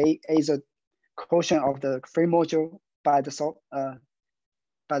 So A is a quotient of the free module by the sum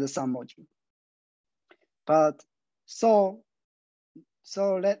module. But so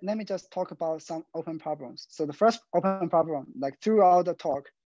let me just talk about some open problems. So the first open problem, like throughout the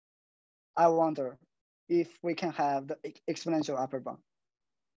talk, I wonder if we can have the exponential upper bound.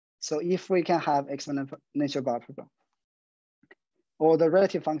 So if we can have exponential upper bound, or the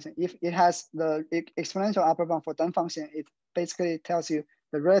relative function, if it has the exponential upper bound for Dehn function, it basically tells you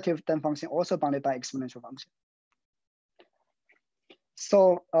the relative Dehn function also bounded by exponential function.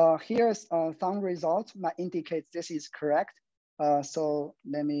 So here's some results that indicates this is correct. So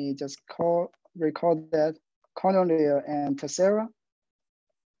let me just record that Cornelia and Teixeira.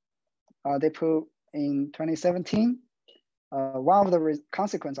 They put in 2017, one of the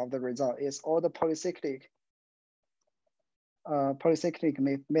consequence of the result is all the polycyclic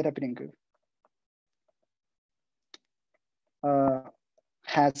Metabelian group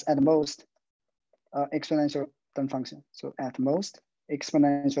has at most exponential Dehn function. So at most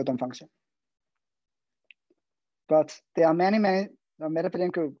exponential Dehn function. But there are many Metabelian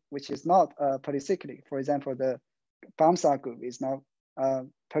group which is not polycyclic. For example, the Bamsa group is not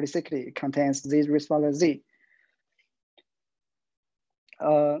polycyclic. It contains Z response Z.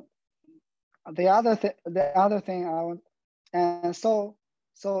 The other thing I want, and so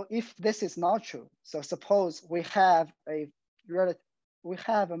if this is not true, so suppose we have a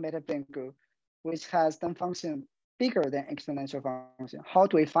Metabelian group which has Dehn function bigger than exponential function. How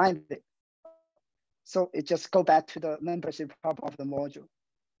do we find it? So it just go back to the membership problem of the module.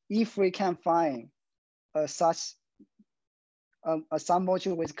 If we can find such a sum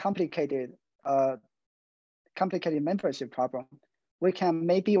module with complicated membership problem,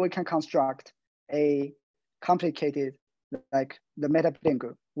 maybe we can construct a complicated, like the Metabelian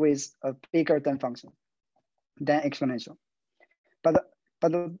group with a bigger Dehn function than exponential. But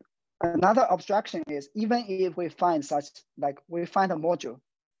another abstraction is, even if we find such, like we find a module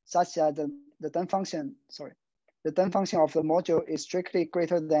such that the Dehn function, the Dehn function of the module is strictly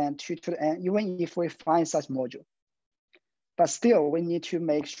greater than 2 to the n, even if we find such module. But still, we need to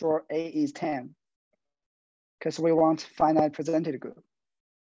make sure A is 10, because we want finite presented group.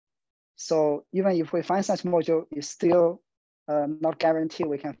 So even if we find such module, it's still not guaranteed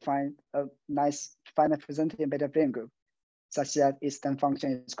we can find a nice finite presented Metabelian group such that its Dehn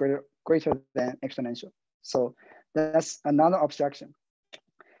function is greater than exponential. So that's another abstraction.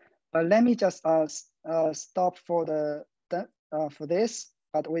 But let me just stop for this.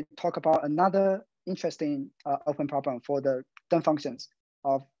 but we talk about another interesting open problem for the Dehn functions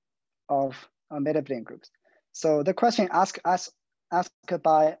of Metabelian groups. So the question asked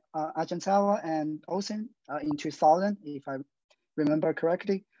by Argentawa and Olsen in 2000, if I remember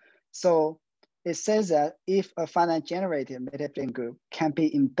correctly. So it says that if a finite generated Metabelian group can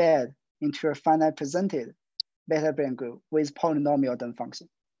be embedded into a finite presented Metabelian group with polynomial Dehn function.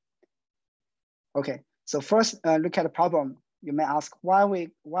 Okay, so first look at the problem. You may ask why we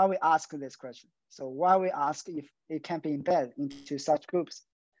ask this question. So why we ask if it can be embedded into such groups.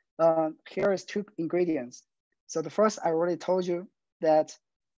 Here is two ingredients. So the first, I already told you that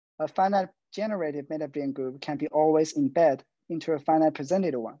a finite generated Metabelian group can be always embedded into a finite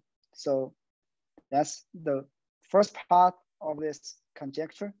presented one. So that's the first part of this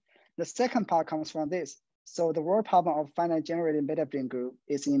conjecture. The second part comes from this. So the word problem of finite generated Metabelian group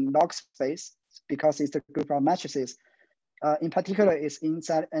is in log space because it's a group of matrices. In particular, it's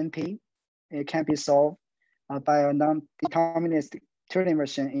inside NP. It can be solved by a non-deterministic Turing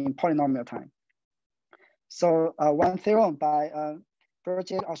version in polynomial time. So one theorem by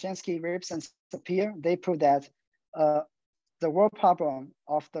Burgett, Olshansky, Rips, and Sapir, they prove that the word problem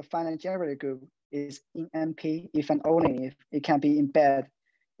of the finite generated group is in NP if and only if it can be embedded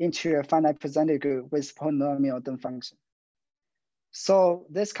into a finite presented group with polynomial Dehn function. So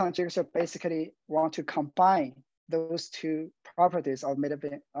this conjecture basically want to combine those two properties of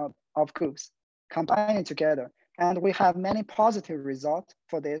of groups, combine it together. And we have many positive results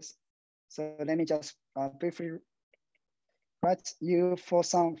for this. So let me just briefly write you for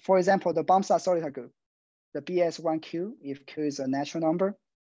some, for example, the Baumstark-Solita group, the BS1Q, if Q is a natural number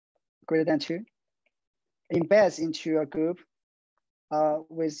greater than 2, embeds into a group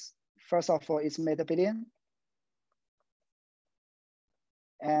with, first of all, it's Metabelian.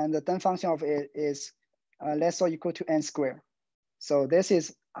 And the Dehn function of it is less or equal to n squared. So this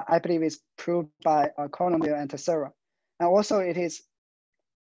is, I believe, is proved by Columbia and Tessera. And also it is,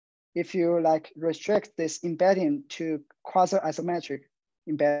 if you like restrict this embedding to quasi-isometric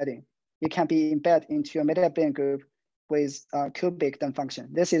embedding, it can be embedded into a Metabelian group with cubic Dehn function.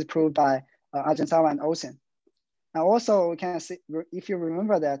 This is proved by Argentawa and Olsen. And also we can see, if you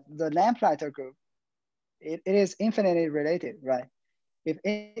remember that the Lamplighter group, it is infinitely related, right? If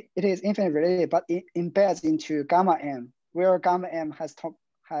it is infinitely related, but it embeds into gamma m, where gamma m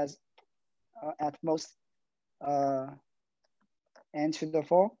has at most n to the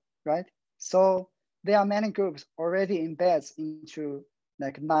 4, right? So there are many groups already embeds into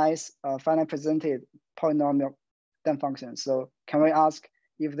like nice finite presented polynomial Dehn functions. So can we ask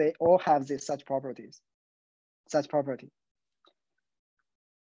if they all have such properties, such property?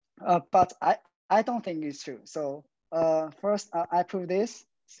 But I don't think it's true. So first I prove this.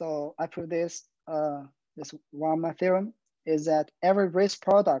 So I prove this, this one theorem is that every race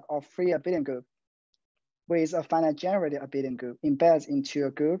product of free abelian group with a finite generated abelian group embeds into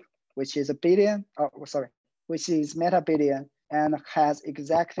a group which is which is metabelian and has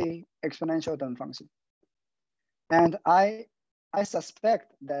exactly exponential Dehn function. And I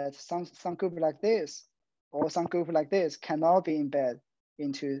suspect that some group like this or some group like this cannot be embedded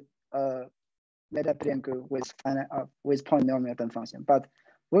into a Metabelian group with polynomial Dehn function, but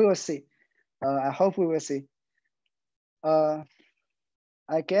we will see. I hope we will see.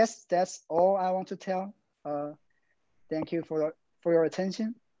 I guess that's all I want to tell. Thank you for your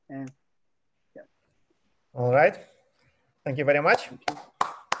attention. And yeah. All right. Thank you very much.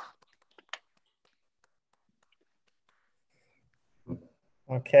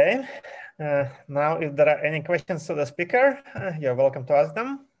 Okay. Now, if there are any questions to the speaker, you're welcome to ask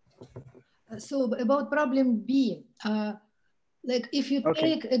them. So about problem B, like if you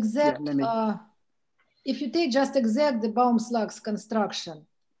take exact, if you take just exact the Baum-Slag's construction.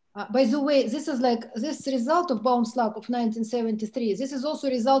 By the way, this is like this result of Baum-Slag of 1973. This is also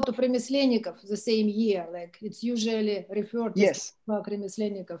a result of Remeslennikov the same year. Like it's usually referred to as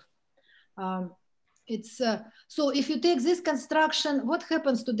Remeslennikov. It's so if you take this construction, what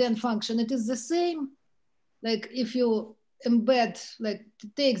happens to Dehn function? It is the same, like if you embed, like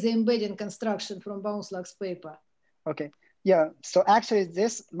take the embedding construction from Baum-Slag's paper. Okay, yeah. So actually,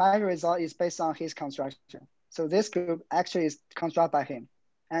 my result is based on his construction. So this group actually is constructed by him,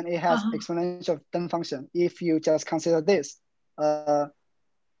 and it has exponential Dehn function. If you just consider this, but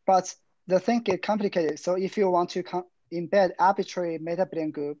the thing is complicated. So if you want to embed arbitrary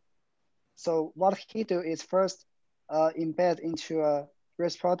Metabelian group, so what he do is first embed into a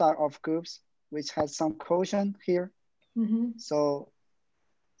race product of groups which has some quotient here. So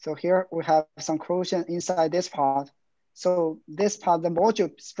here we have some quotient inside this part. So this part, the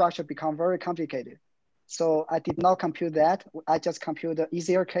module structure become very complicated. So I did not compute that. I just compute the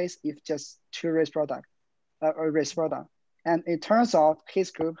easier case if just two race product, or race product. And it turns out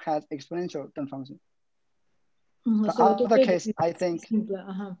his group has exponential Dehn function. The so other case, I think,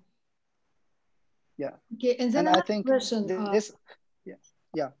 simpler. yeah. Okay, and then another question.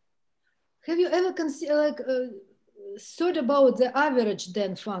 Yeah. Have you ever thought about the average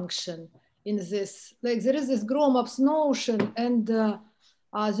Dehn function in this? Like there is this Gromov's notion and the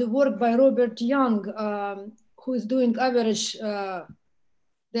work by Robert Young, who is doing average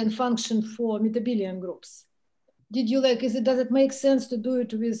Dehn function for Metabelian groups. Did you does it make sense to do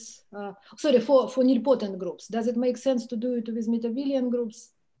it with, for nilpotent groups? Does it make sense to do it with Metabelian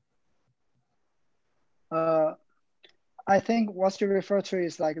groups? I think what you refer to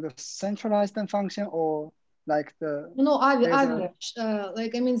is like the centralized Dehn function, or like the... No, average.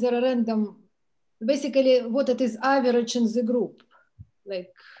 Like, I mean, there are random, basically what it is average in the group.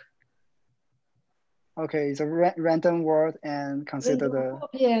 Like... Okay, it's a random word and consider the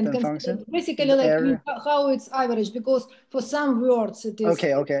Dehn function. Basically, like, I mean, how it's average, because for some words it is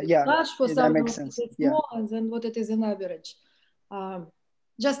large, for some words it's small, and then what it is in average.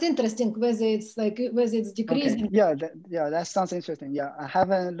 Just interesting whether it's decreasing. Okay. Yeah, that sounds interesting. Yeah, I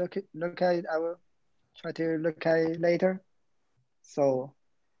haven't look at it. I will try to look at it later. So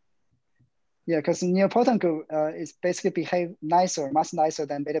yeah, because nilpotent group is basically behave much nicer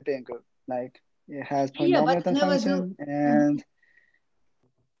than Metabelian group. Like it has polynomial Dehn function and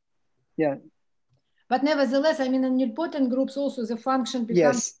But nevertheless, I mean, in nilpotent groups also the function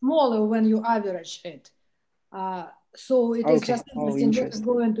becomes smaller when you average it. So it is just interesting what is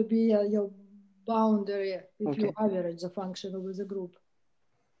going to be your boundary if you average the function over the group.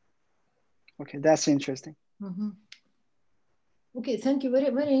 Okay, that's interesting. Okay, thank you. Very,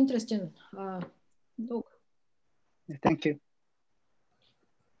 very interesting talk. Thank you.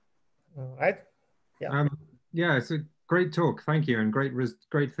 All right. Yeah. Yeah, it's a great talk. Thank you, and great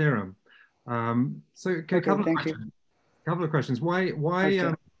theorem. So a couple of questions. Why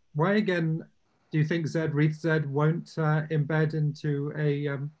again do you think Z won't embed into a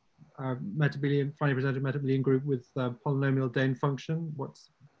finely presented Metabelian group with polynomial Dehn function?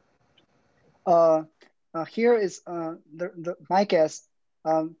 Here is my guess,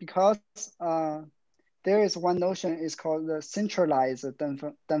 because there is one notion is called the centralized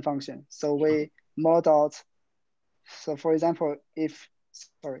Dehn function. So we model out. So for example, if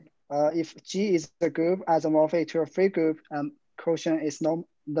G is a group isomorphic to a free group, quotient is the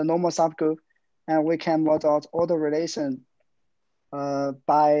normal subgroup, and we can model out all the relation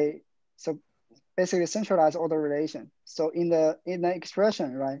so basically centralize all the relation. So in the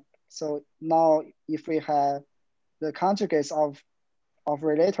expression, right? So now if we have the conjugates of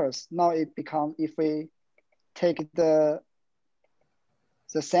relators, now it becomes, if we take the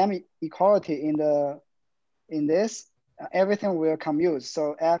same equality in this, everything will commute.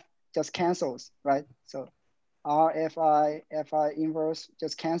 So F just cancels, right? So R, Fi inverse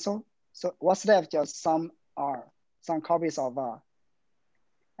just cancel. So what's left? Just some R, some copies of R.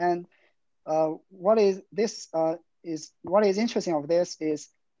 And what is interesting of this is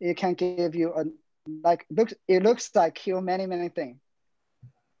it can give you it looks like Q many things.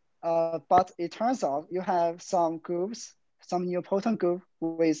 But it turns out you have some groups, some nilpotent group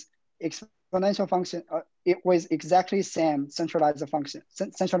with exponential function, with exactly same centralized Dehn function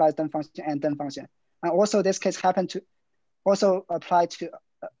and Dehn function. And also this case happened to also apply to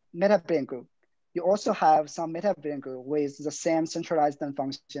Metabelian group. You also have some Metabelian group with the same centralized Dehn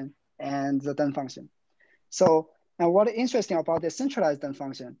function and the Dehn function. So, and what is interesting about the centralized Dehn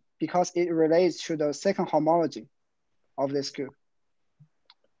function, because it relates to the second homology of this group.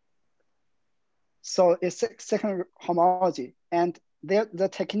 So it's second homology, and the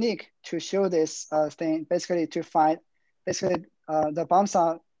technique to show this thing, basically to find, the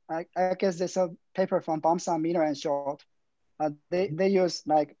Bamsa, I guess there's a paper from Bamsa, Miller, and Short. They use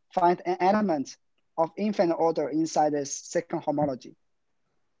find an element of infinite order inside this second homology,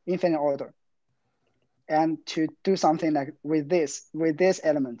 infinite order, and to do something like with this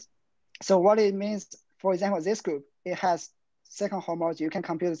element. So what it means, for example, this group, it has second homology. You can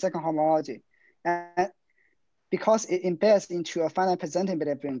compute the second homology. And because it embeds into a finite presenting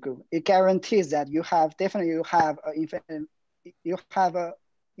Metabelian group, it guarantees that you have an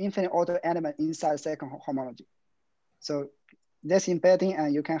infinite order element inside second homology. So this embedding,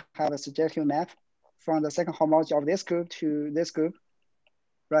 and you can have a surjective map from the second homology of this group to this group,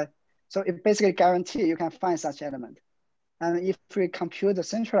 right? So it basically guarantees you can find such element. And if we compute the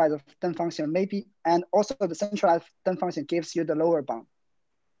centralized Dehn function, maybe, and also the centralized Dehn function gives you the lower bound.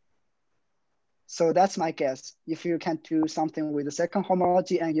 So that's my guess. If you can do something with the second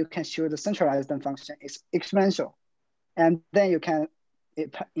homology and you can show the centralized Dehn function is exponential, and then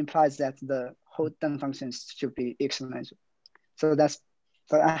it implies that the whole Dehn functions should be exponential. So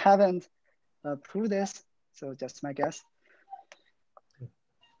but I haven't proved this, so just my guess.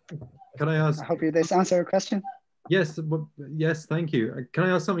 Can I ask? I hope this answers your question. Yes, yes, thank you. Can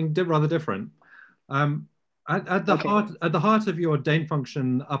I ask something rather different? At the heart of your Dehn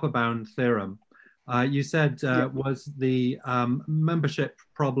function upper bound theorem, you said was the membership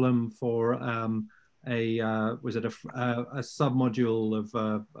problem for was it a submodule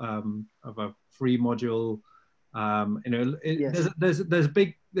of a free module? Yes. There's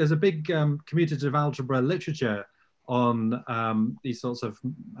a big commutative algebra literature on these sorts of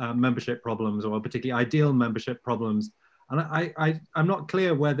membership problems, or particularly ideal membership problems, and I'm not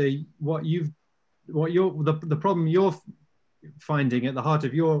clear whether the problem you're finding at the heart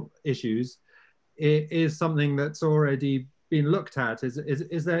of your issues is something that's already been looked at. Are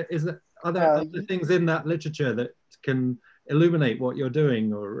there other things in that literature that can illuminate what you're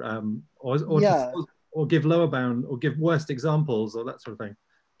doing, or give lower bound, or give worst examples, or that sort of thing?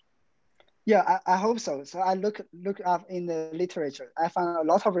 Yeah, I hope so. So I look up in the literature. I found a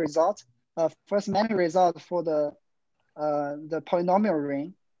lot of results. First, many results for the polynomial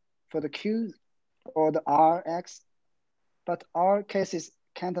ring, for the Q or the Rx, but our cases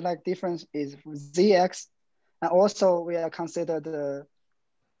kind of like difference is Zx, and also we are consider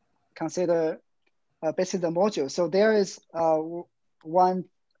basically the module. So there is one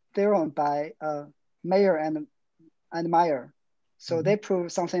theorem by Mayer and Meyer. So they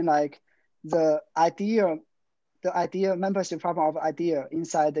prove something like the ideal membership problem of idea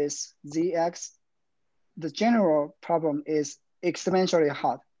inside this Zx, the general problem is exponentially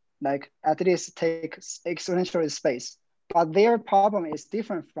hard, like at least take exponentially space. But their problem is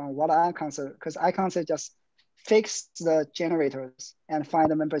different from what I consider, because I consider just fix the generators and find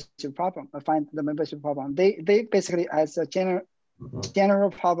the membership problem. They basically, as a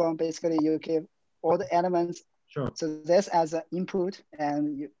general problem, basically you give all the elements. Sure. So that's as an input,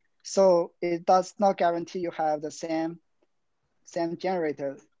 and so it does not guarantee you have the same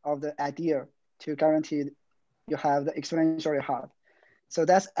generator of the idea to guarantee you have the exponentially hard. So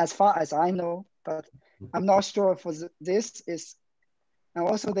that's as far as I know, but I'm not sure for this is, and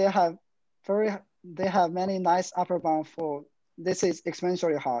also they have many nice upper bound for this is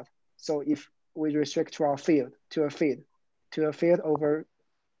exponentially hard. So if we restrict to our field, to a field over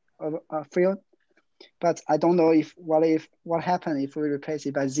a field, but I don't know what happened if we replace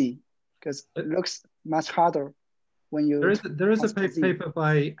it by Z, because it looks much harder when you. There is a paper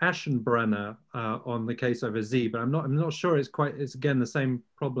by Aschenbrenner on the case over Z, but I'm not sure it's again the same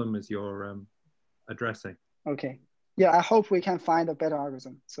problem as you're addressing. Okay. Yeah, I hope we can find a better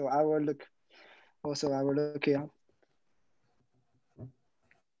algorithm. So I will look it up.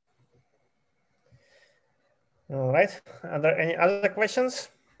 All right. Are there any other questions?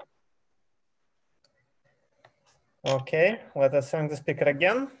 Okay, let us thank the speaker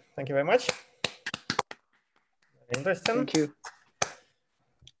again. Thank you very much. Very interesting. Thank you.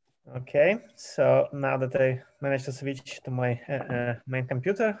 Okay, so now that I managed to switch to my main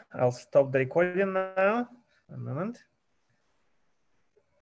computer, I'll stop the recording now. A moment.